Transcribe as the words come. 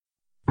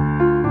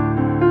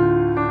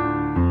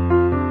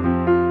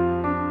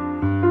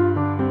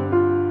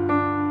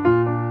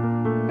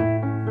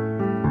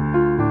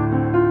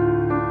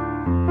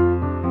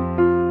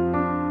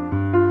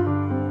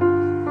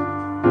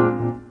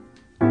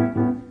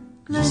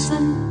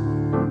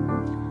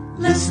Listen,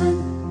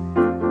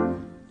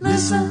 listen,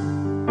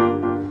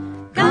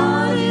 listen.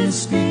 God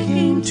is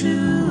speaking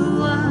to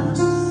us.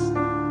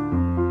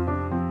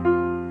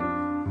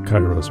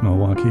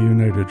 Kairos-Milwaukie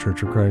United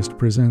Church of Christ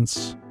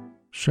presents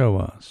Show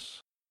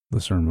Us, the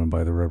sermon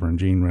by the Reverend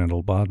Jeanne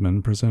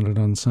Randall-Bodman, presented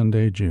on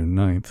Sunday, June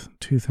 9th,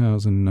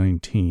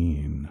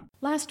 2019.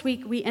 Last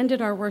week, we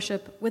ended our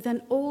worship with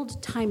an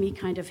old-timey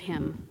kind of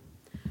hymn,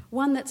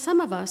 one that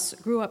some of us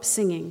grew up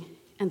singing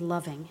and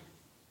loving.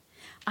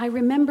 I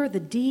remember the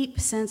deep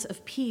sense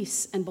of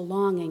peace and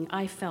belonging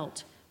I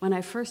felt when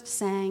I first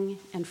sang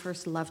and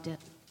first loved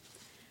it.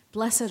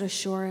 Blessed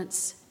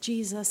assurance,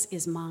 Jesus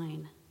is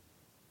mine.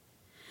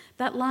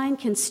 That line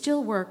can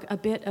still work a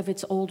bit of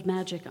its old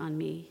magic on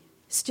me,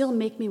 still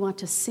make me want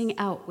to sing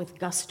out with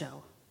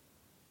gusto.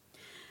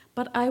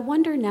 But I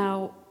wonder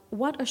now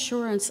what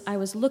assurance I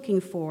was looking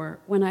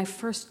for when I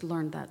first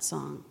learned that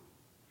song.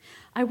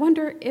 I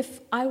wonder if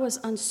I was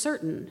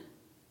uncertain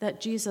that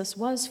Jesus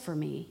was for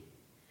me,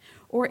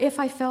 or if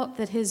I felt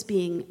that his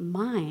being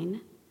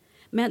mine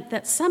meant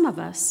that some of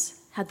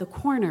us had the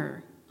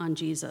corner on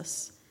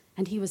Jesus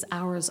and he was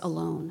ours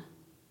alone.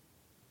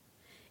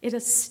 It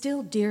is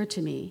still dear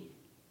to me,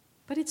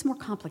 but it's more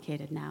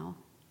complicated now,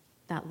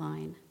 that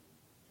line.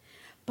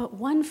 But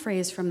one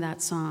phrase from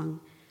that song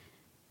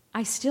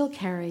I still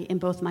carry in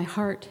both my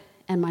heart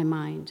and my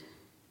mind.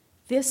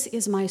 This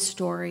is my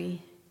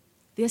story.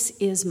 This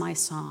is my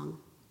song.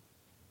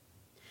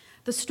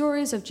 The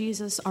stories of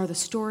Jesus are the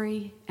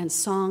story and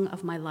song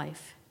of my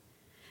life.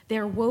 They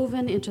are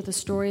woven into the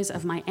stories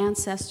of my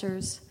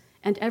ancestors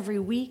and every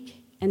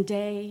week and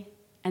day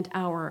and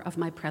hour of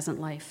my present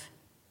life.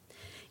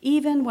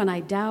 Even when I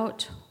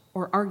doubt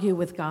or argue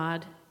with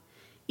God,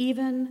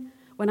 even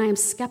when I am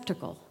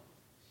skeptical,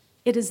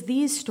 it is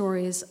these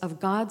stories of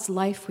God's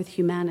life with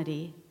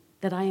humanity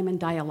that I am in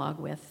dialogue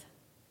with.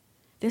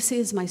 This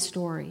is my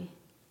story.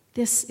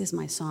 This is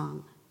my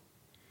song.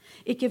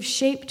 It gives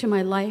shape to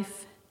my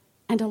life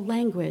and a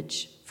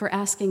language for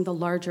asking the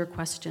larger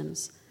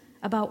questions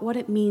about what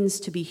it means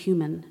to be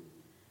human,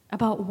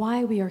 about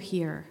why we are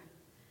here,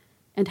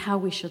 and how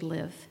we should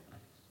live.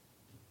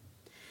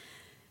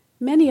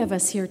 Many of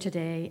us here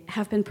today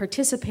have been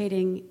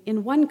participating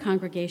in one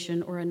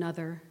congregation or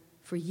another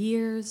for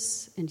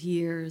years and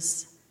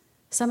years,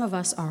 some of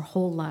us our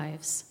whole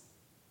lives.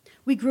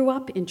 We grew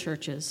up in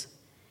churches,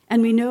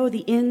 and we know the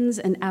ins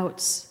and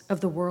outs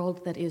of the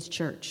world that is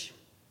church,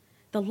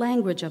 the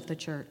language of the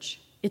church,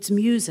 its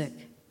music,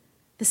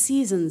 the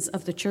seasons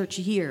of the church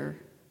year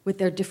with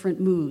their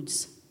different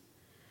moods.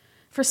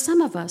 For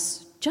some of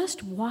us,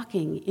 just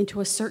walking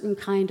into a certain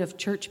kind of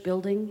church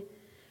building,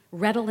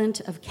 redolent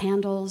of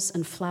candles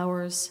and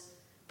flowers,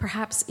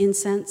 perhaps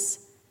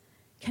incense,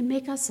 can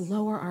make us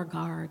lower our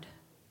guard,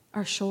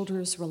 our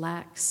shoulders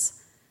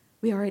relax,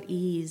 we are at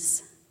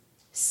ease,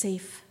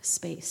 safe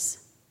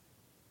space.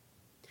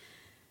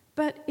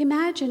 But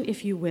imagine,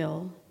 if you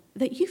will,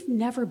 that you've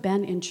never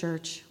been in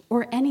church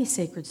or any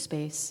sacred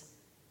space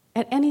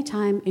at any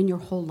time in your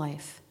whole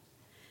life.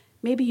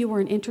 Maybe you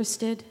weren't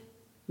interested,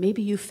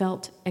 maybe you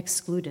felt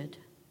excluded.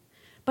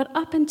 But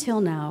up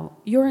until now,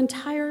 your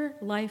entire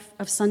life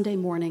of Sunday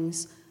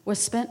mornings was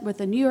spent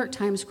with a New York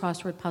Times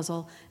crossword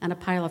puzzle and a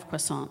pile of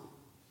croissants.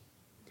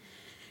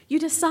 You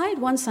decide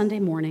one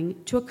Sunday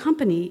morning to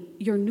accompany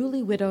your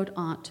newly widowed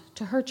aunt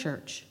to her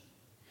church.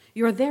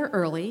 You're there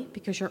early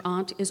because your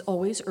aunt is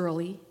always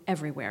early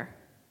everywhere.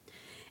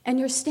 And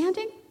you're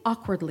standing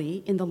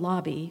awkwardly in the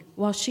lobby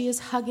while she is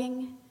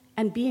hugging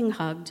and being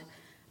hugged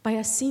by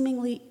a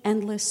seemingly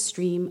endless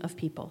stream of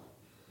people.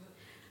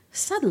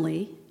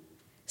 Suddenly,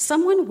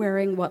 someone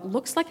wearing what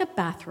looks like a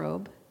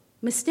bathrobe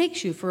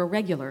mistakes you for a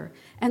regular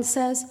and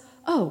says,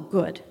 "Oh,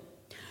 good.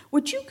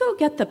 Would you go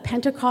get the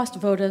Pentecost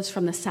votives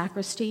from the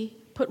sacristy,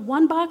 put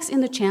one box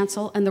in the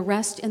chancel and the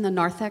rest in the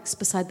narthex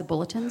beside the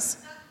bulletins?"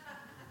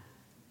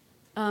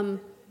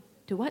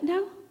 Do what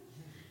now?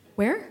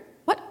 Where?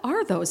 What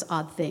are those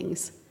odd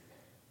things?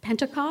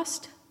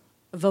 Pentecost,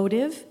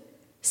 votive,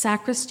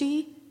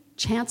 sacristy,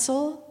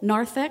 chancel,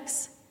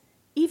 narthex,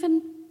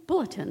 even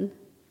bulletin.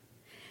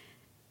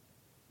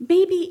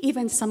 Maybe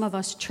even some of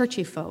us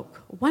churchy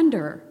folk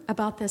wonder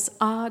about this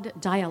odd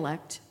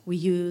dialect we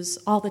use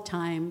all the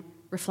time,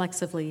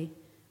 reflexively,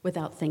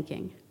 without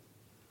thinking.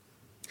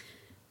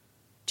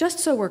 Just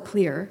so we're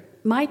clear,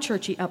 my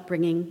churchy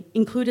upbringing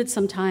included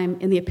some time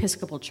in the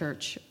Episcopal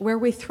Church, where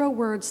we throw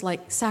words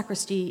like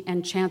sacristy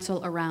and chancel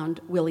around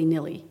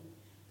willy-nilly.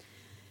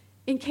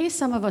 In case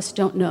some of us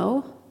don't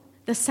know,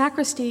 the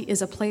sacristy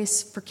is a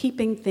place for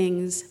keeping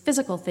things,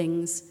 physical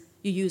things,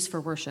 you use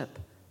for worship,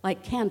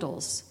 like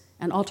candles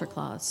and altar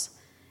cloths,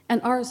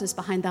 and ours is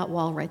behind that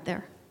wall right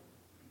there.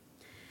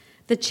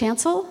 The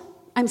chancel,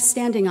 I'm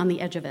standing on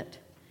the edge of it.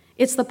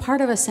 It's the part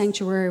of a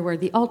sanctuary where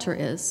the altar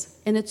is,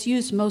 and it's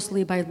used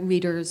mostly by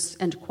leaders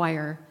and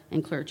choir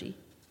and clergy.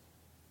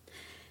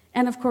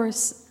 And of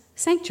course,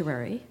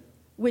 sanctuary,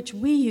 which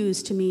we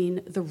use to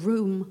mean the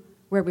room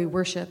where we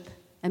worship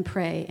and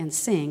pray and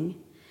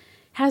sing,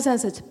 has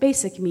as its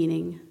basic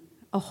meaning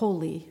a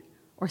holy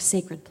or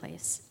sacred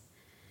place.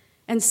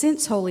 And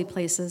since holy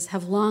places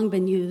have long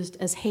been used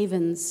as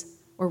havens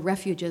or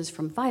refuges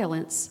from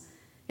violence,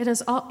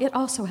 it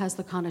also has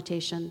the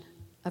connotation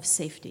of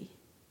safety.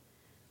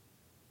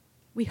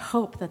 We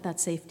hope that that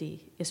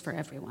safety is for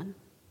everyone.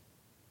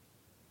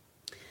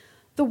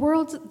 The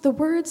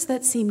words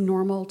that seem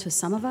normal to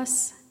some of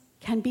us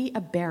can be a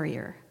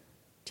barrier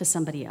to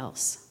somebody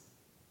else.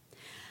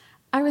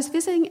 I was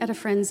visiting at a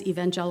friend's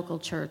evangelical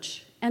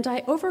church, and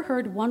I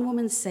overheard one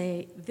woman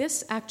say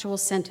this actual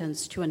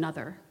sentence to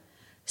another,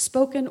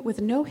 spoken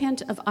with no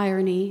hint of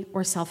irony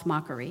or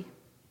self-mockery.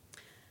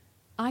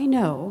 I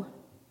know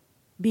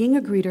being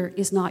a greeter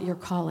is not your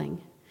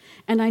calling,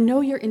 and I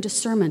know you're in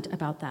discernment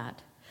about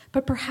that,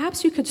 but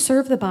perhaps you could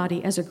serve the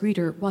body as a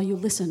greeter while you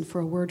listen for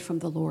a word from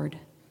the Lord.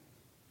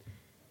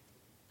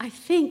 I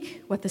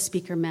think what the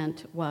speaker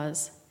meant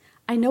was,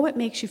 I know it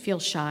makes you feel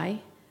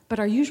shy, but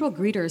our usual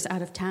greeter is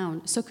out of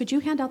town, so could you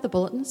hand out the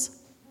bulletins?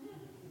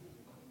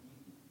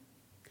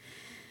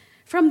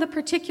 From the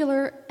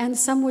particular, and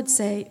some would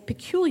say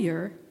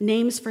peculiar,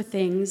 names for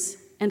things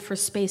and for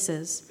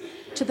spaces,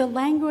 to the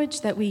language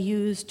that we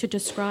use to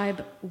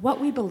describe what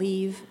we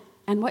believe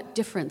and what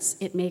difference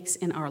it makes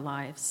in our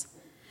lives,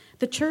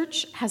 the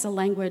church has a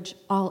language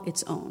all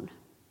its own.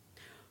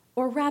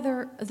 Or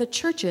rather, the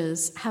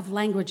churches have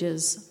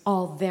languages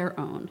all their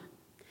own.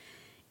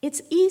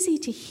 It's easy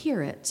to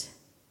hear it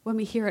when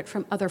we hear it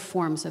from other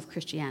forms of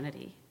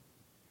Christianity.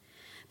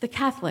 The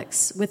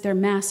Catholics with their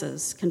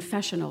masses,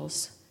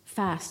 confessionals,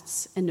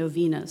 fasts, and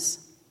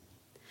novenas.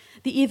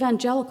 The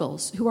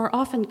evangelicals who are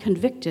often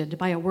convicted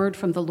by a word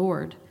from the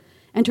Lord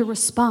and to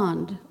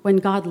respond when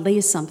God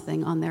lays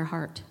something on their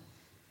heart.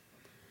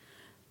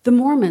 The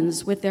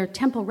Mormons with their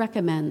temple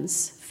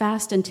recommends,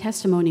 fast and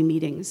testimony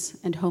meetings,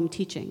 and home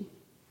teaching.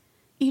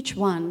 Each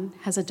one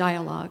has a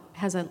dialect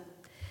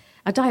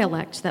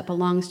that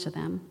belongs to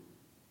them.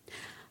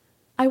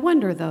 I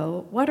wonder,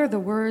 though, what are the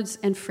words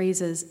and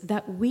phrases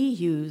that we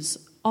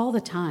use all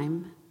the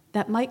time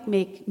that might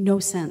make no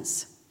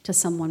sense to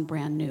someone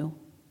brand new?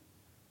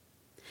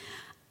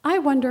 I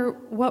wonder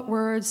what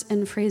words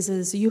and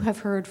phrases you have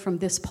heard from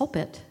this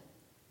pulpit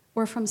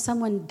or from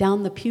someone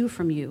down the pew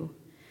from you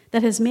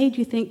that has made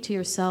you think to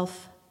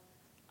yourself,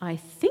 I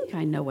think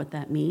I know what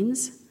that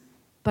means,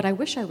 but I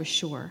wish I was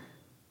sure.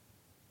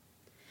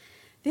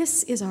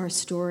 This is our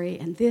story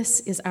and this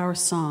is our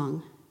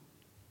song,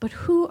 but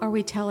who are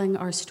we telling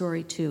our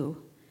story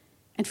to,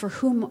 and for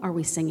whom are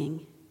we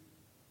singing?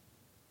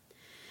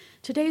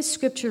 Today's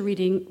scripture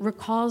reading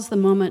recalls the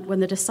moment when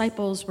the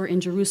disciples were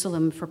in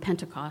Jerusalem for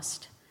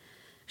Pentecost,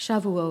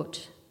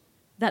 Shavuot,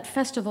 that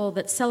festival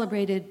that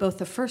celebrated both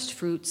the first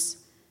fruits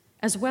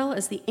as well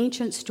as the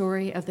ancient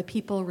story of the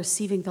people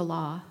receiving the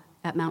law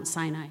at Mount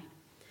Sinai,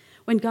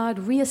 when God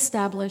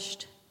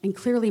reestablished and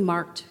clearly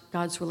marked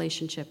God's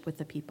relationship with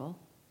the people.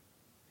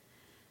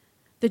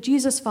 The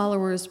Jesus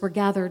followers were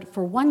gathered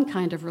for one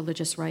kind of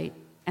religious rite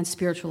and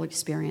spiritual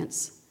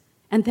experience,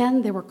 and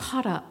then they were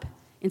caught up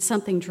in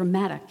something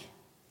dramatic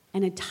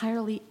and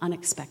entirely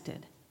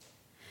unexpected.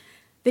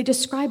 They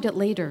described it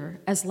later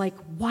as like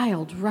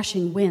wild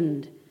rushing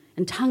wind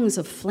and tongues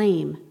of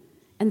flame,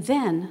 and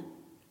then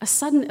a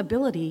sudden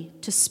ability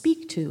to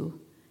speak to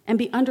and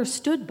be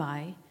understood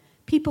by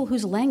people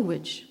whose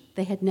language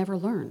they had never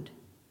learned.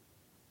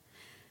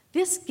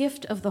 This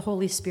gift of the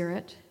Holy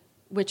Spirit,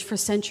 which for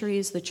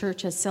centuries the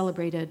church has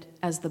celebrated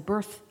as the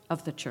birth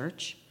of the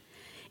church,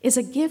 is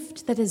a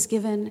gift that is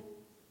given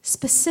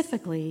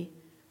specifically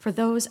for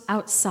those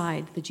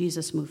outside the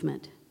Jesus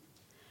movement,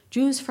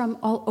 Jews from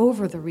all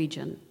over the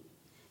region,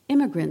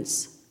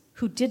 immigrants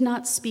who did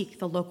not speak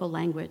the local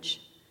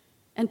language,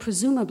 and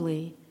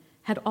presumably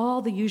had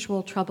all the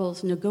usual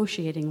troubles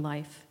negotiating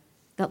life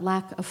that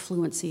lack of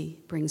fluency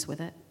brings with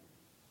it.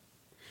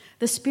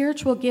 The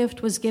spiritual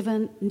gift was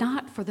given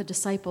not for the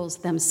disciples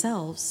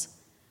themselves,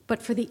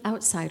 but for the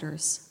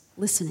outsiders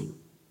listening.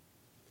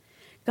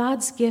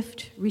 God's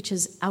gift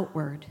reaches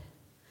outward.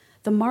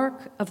 The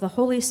mark of the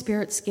Holy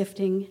Spirit's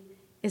gifting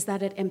is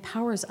that it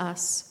empowers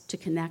us to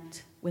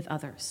connect with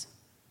others.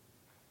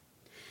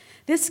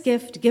 This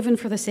gift, given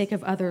for the sake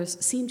of others,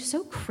 seemed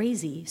so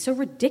crazy, so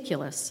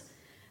ridiculous,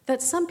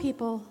 that some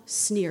people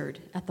sneered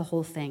at the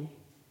whole thing.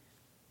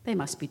 They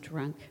must be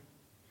drunk.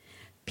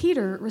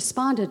 Peter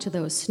responded to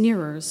those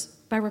sneerers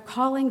by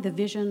recalling the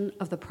vision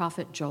of the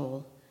prophet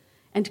Joel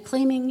and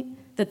claiming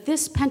that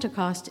this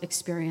Pentecost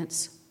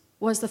experience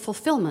was the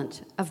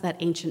fulfillment of that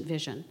ancient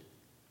vision.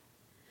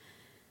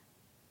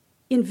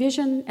 In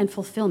vision and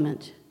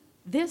fulfillment,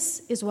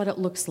 this is what it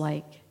looks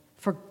like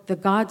for the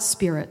God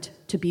Spirit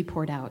to be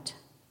poured out.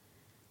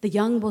 The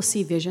young will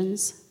see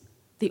visions,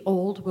 the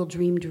old will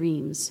dream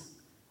dreams.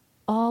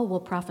 All will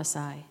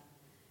prophesy,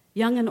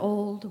 young and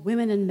old,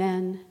 women and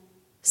men,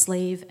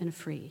 slave and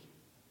free.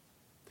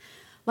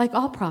 Like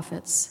all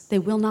prophets, they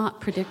will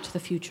not predict the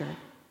future.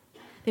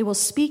 They will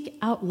speak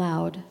out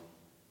loud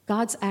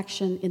God's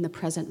action in the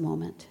present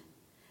moment.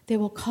 They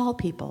will call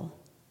people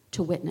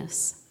to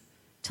witness,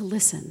 to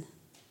listen,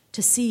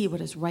 to see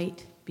what is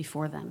right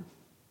before them.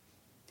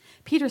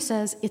 Peter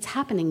says it's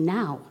happening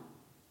now.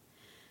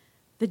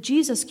 The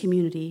Jesus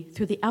community,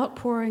 through the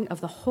outpouring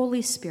of the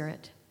Holy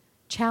Spirit,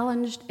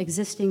 challenged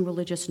existing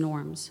religious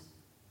norms,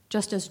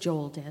 just as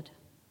Joel did.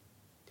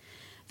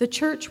 The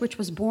church, which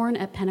was born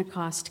at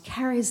Pentecost,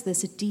 carries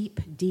this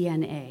deep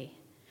DNA.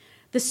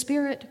 The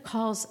Spirit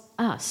calls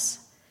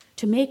us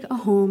to make a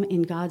home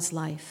in God's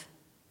life,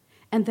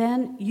 and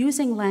then,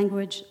 using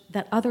language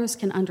that others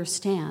can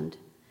understand,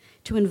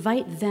 to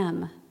invite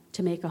them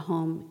to make a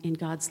home in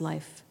God's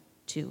life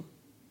too.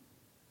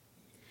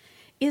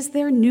 Is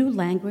there new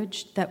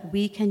language that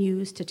we can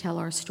use to tell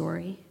our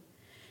story?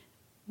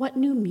 What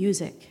new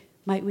music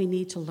might we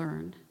need to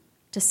learn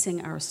to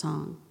sing our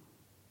song?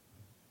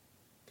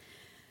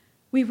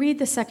 We read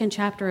the second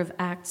chapter of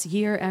Acts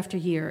year after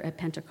year at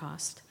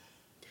Pentecost.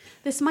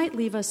 This might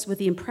leave us with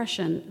the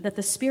impression that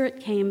the Spirit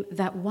came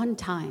that one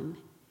time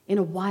in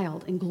a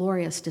wild and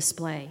glorious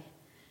display,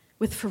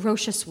 with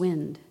ferocious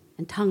wind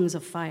and tongues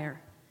of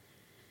fire,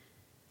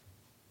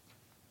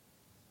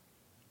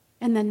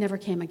 and then never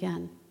came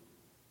again.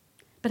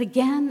 But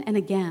again and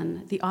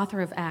again, the author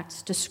of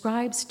Acts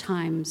describes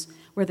times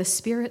where the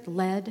Spirit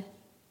led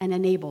and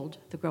enabled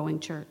the growing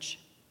church.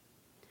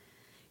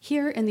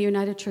 Here in the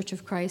United Church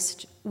of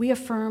Christ, we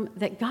affirm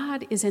that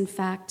God is in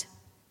fact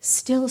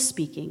still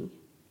speaking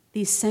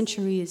these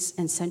centuries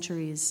and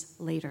centuries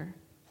later.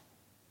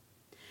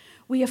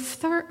 We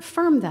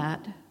affirm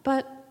that,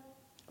 but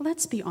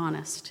let's be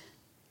honest.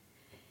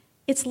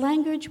 It's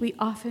language we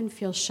often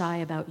feel shy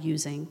about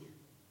using.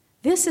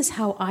 This is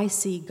how I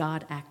see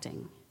God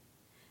acting.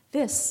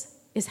 This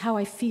is how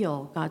I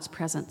feel God's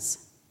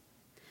presence.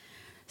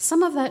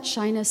 Some of that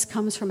shyness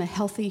comes from a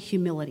healthy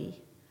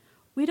humility.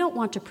 We don't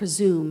want to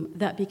presume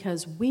that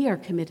because we are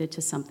committed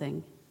to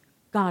something,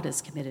 God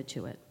is committed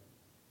to it.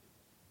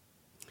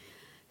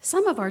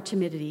 Some of our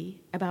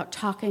timidity about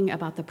talking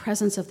about the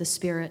presence of the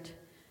Spirit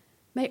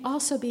may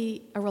also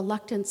be a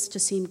reluctance to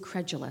seem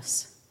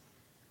credulous.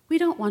 We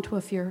don't want to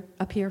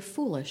appear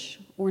foolish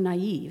or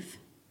naive.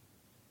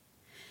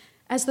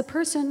 As the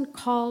person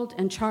called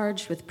and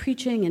charged with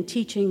preaching and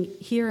teaching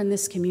here in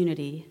this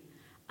community,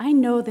 I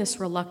know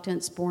this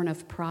reluctance born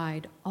of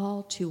pride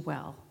all too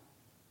well.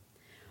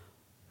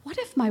 What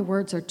if my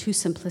words are too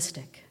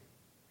simplistic?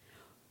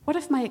 What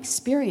if my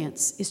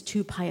experience is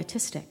too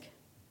pietistic?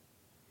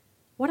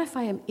 What if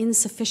I am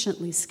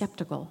insufficiently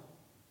skeptical?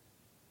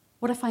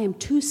 What if I am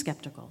too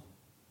skeptical?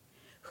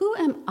 Who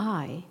am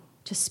I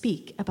to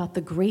speak about the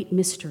great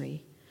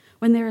mystery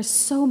when there is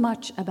so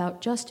much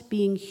about just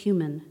being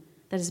human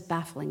that is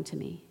baffling to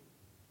me?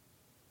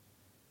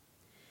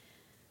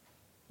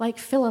 Like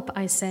Philip,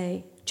 I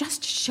say,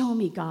 just show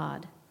me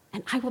God,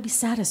 and I will be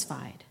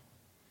satisfied.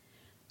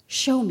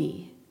 Show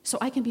me so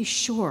I can be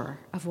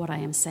sure of what I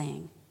am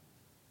saying.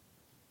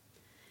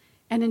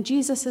 And in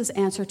Jesus'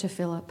 answer to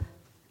Philip,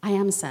 I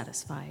am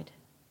satisfied.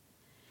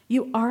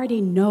 You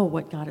already know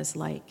what God is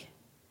like.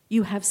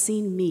 You have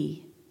seen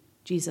me,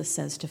 Jesus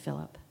says to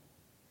Philip.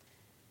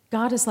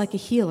 God is like a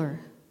healer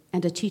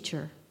and a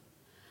teacher,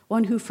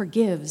 one who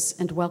forgives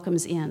and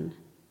welcomes in,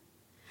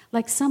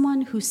 like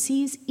someone who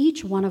sees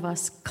each one of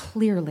us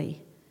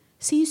clearly,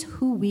 sees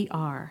who we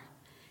are,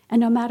 and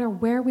no matter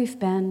where we've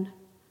been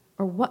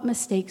or what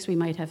mistakes we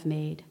might have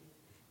made,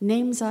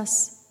 names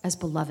us as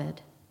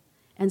beloved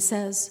and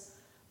says,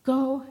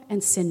 "Go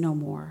and sin no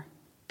more.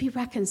 Be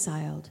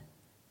reconciled.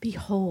 Be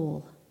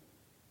whole.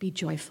 Be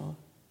joyful."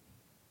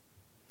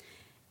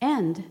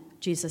 And,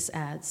 Jesus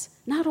adds,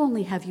 not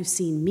only have you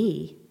seen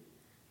me,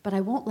 but I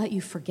won't let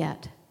you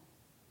forget.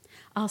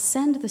 I'll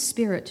send the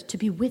Spirit to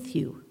be with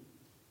you,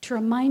 to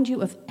remind you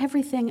of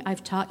everything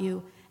I've taught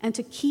you, and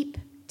to keep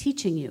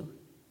teaching you.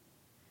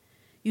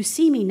 You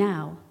see me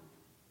now,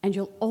 and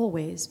you'll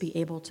always be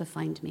able to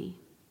find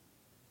me.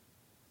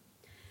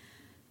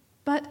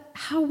 But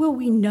how will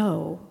we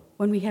know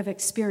when we have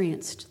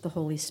experienced the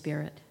Holy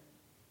Spirit?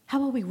 How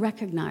will we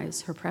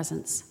recognize her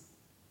presence?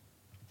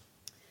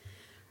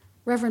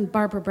 Reverend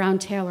Barbara Brown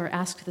Taylor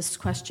asked this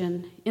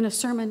question in a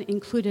sermon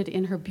included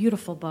in her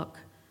beautiful book,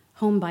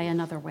 Home by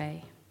Another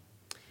Way.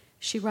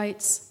 She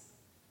writes,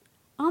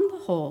 "On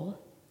the whole,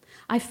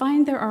 I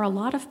find there are a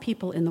lot of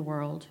people in the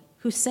world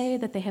who say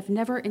that they have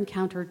never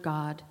encountered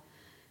God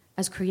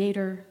as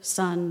Creator,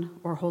 Son,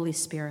 or Holy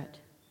Spirit.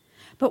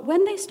 But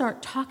when they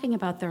start talking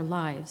about their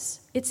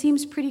lives, it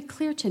seems pretty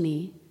clear to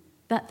me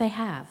that they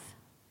have.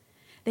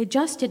 They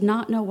just did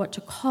not know what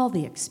to call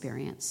the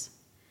experience.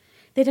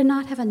 They did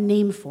not have a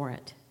name for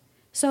it,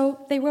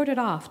 so they wrote it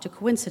off to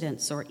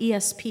coincidence or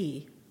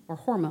ESP or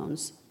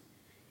hormones.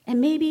 And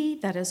maybe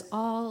that is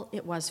all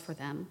it was for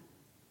them.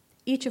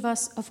 Each of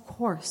us, of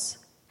course,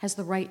 has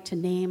the right to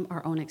name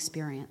our own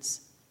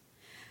experience.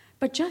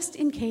 But just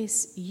in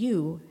case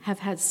you have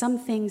had some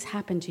things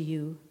happen to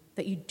you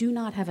that you do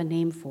not have a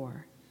name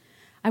for,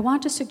 I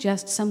want to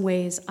suggest some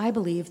ways I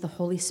believe the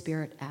Holy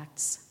Spirit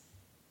acts."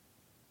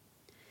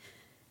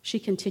 She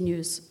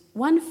continues,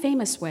 "One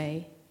famous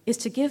way is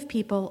to give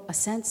people a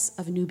sense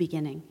of new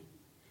beginning.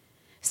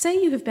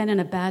 Say you have been in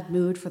a bad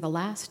mood for the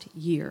last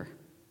year.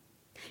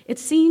 It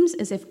seems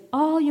as if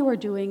all you are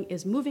doing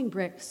is moving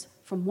bricks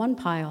from one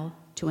pile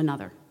to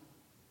another.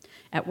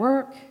 At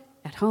work,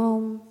 at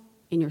home,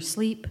 in your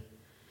sleep,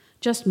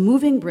 just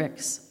moving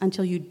bricks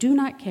until you do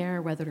not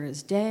care whether it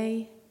is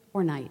day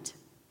or night.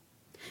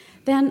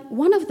 Then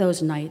one of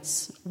those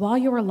nights, while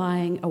you are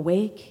lying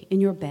awake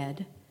in your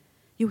bed,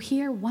 you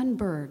hear one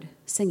bird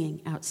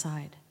singing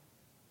outside.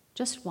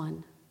 Just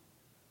one.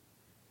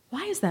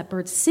 Why is that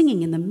bird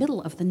singing in the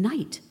middle of the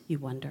night, you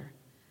wonder?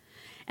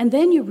 And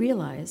then you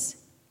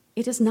realize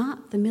it is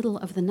not the middle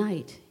of the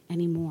night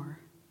anymore.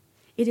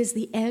 It is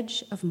the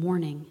edge of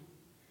morning.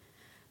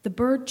 The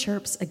bird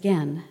chirps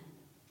again,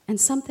 and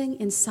something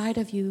inside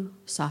of you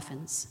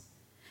softens.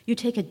 You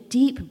take a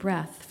deep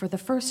breath for the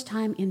first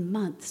time in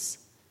months,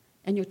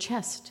 and your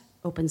chest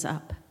opens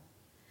up.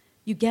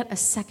 You get a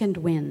second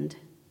wind.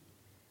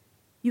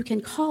 You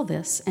can call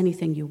this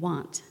anything you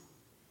want.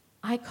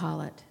 I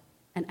call it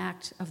an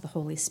act of the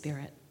Holy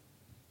Spirit.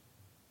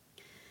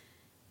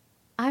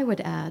 I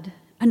would add,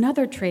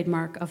 another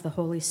trademark of the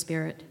Holy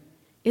Spirit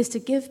is to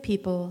give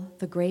people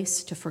the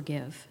grace to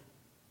forgive.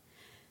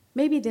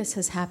 Maybe this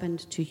has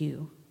happened to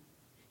you.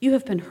 You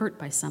have been hurt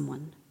by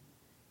someone.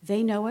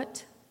 They know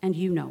it, and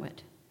you know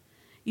it.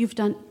 You've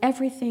done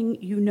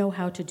everything you know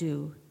how to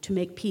do to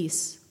make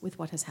peace with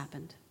what has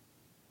happened.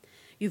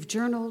 You've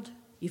journaled,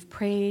 you've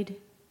prayed,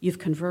 you've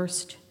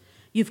conversed,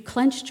 you've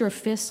clenched your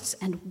fists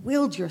and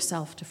willed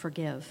yourself to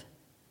forgive.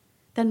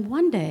 Then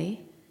one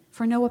day,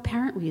 for no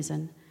apparent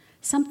reason,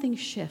 something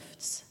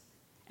shifts,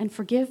 and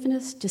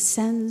forgiveness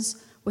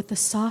descends with the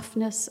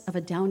softness of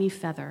a downy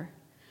feather,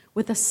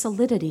 with the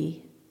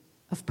solidity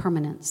of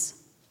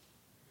permanence.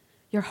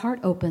 Your heart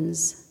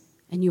opens,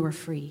 and you are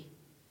free.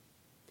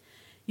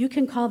 You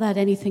can call that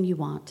anything you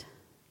want.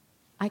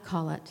 I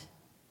call it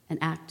an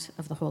act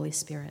of the Holy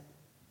Spirit.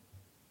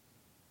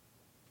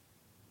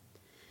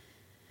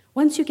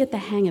 Once you get the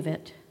hang of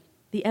it,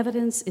 the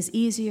evidence is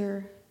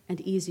easier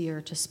and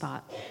easier to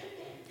spot.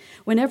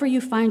 Whenever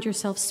you find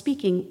yourself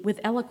speaking with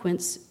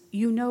eloquence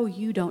you know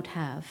you don't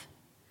have,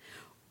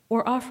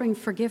 or offering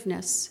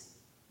forgiveness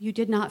you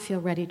did not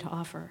feel ready to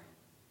offer,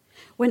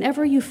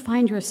 whenever you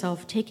find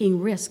yourself taking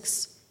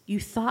risks you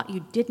thought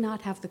you did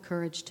not have the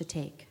courage to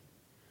take,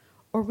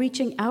 or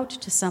reaching out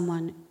to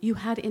someone you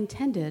had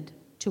intended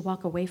to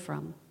walk away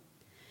from,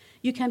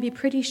 you can be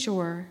pretty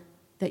sure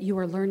that you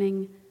are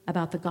learning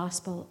about the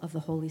gospel of the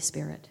Holy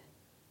Spirit.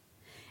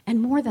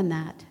 And more than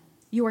that,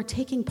 you are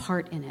taking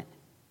part in it,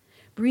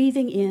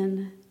 breathing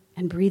in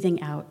and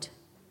breathing out,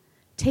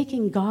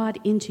 taking God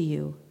into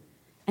you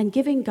and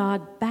giving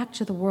God back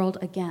to the world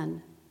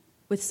again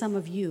with some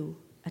of you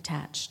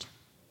attached.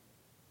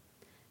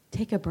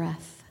 Take a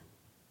breath.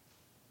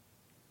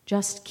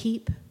 Just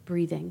keep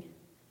breathing.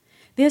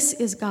 This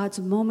is God's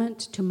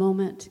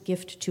moment-to-moment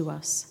gift to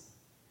us.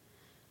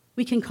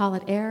 We can call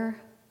it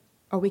air,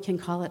 or we can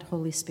call it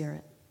Holy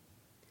Spirit.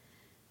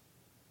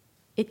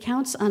 It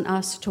counts on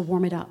us to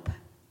warm it up,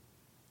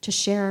 to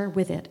share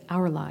with it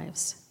our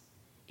lives.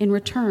 In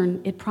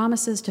return, it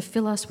promises to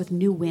fill us with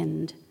new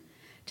wind,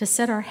 to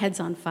set our heads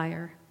on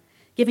fire,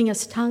 giving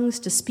us tongues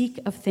to speak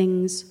of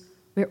things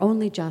we're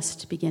only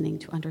just beginning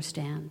to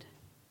understand.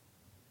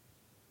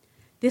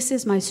 This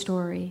is my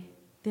story.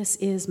 This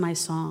is my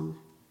song.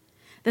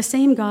 The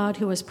same God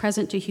who was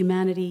present to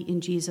humanity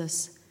in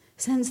Jesus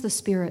sends the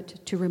Spirit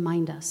to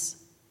remind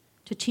us,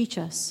 to teach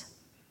us,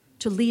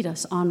 to lead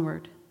us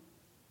onward.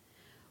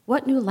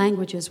 What new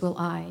languages will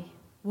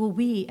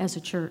we as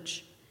a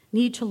church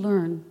need to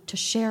learn to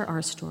share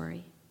our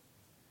story?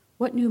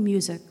 What new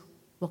music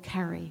will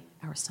carry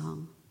our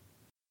song?